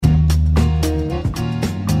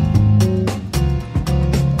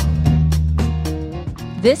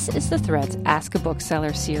This is the Threads Ask a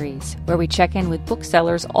Bookseller series, where we check in with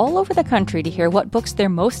booksellers all over the country to hear what books they're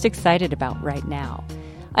most excited about right now.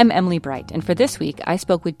 I'm Emily Bright, and for this week, I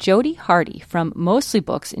spoke with Jody Hardy from Mostly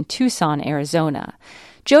Books in Tucson, Arizona.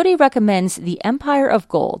 Jody recommends The Empire of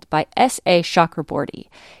Gold by S.A. Chakraborty.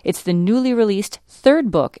 It's the newly released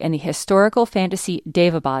third book in the historical fantasy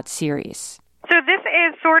Daevabad series. So this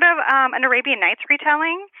is sort of an Arabian Nights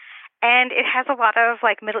retelling, and it has a lot of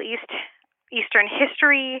Eastern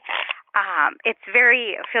history. It's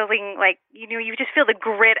very feeling like, you just feel the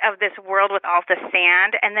grit of this world with all the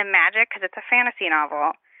sand, and the magic, because it's a fantasy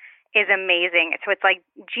novel, is amazing. So it's like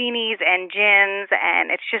genies and jinns,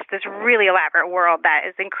 and it's just this really elaborate world that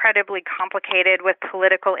is incredibly complicated with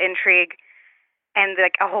political intrigue, and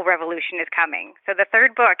like a whole revolution is coming. So the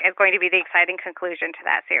third book is going to be the exciting conclusion to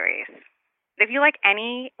that series. If you like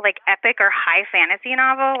any epic or high fantasy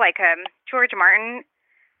novel, like George Martin,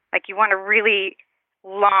 you want a really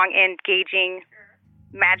long, engaging,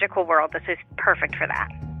 magical world, this is perfect for that.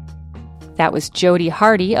 That was Jody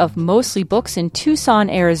Hardy of Mostly Books in Tucson,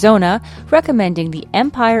 Arizona, recommending The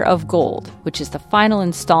Empire of Gold, which is the final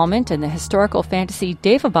installment in the historical fantasy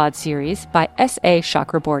Daevabad series by S.A.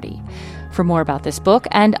 Chakraborty. For more about this book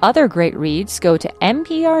and other great reads, go to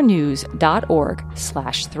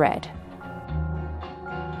mprnews.org/thread.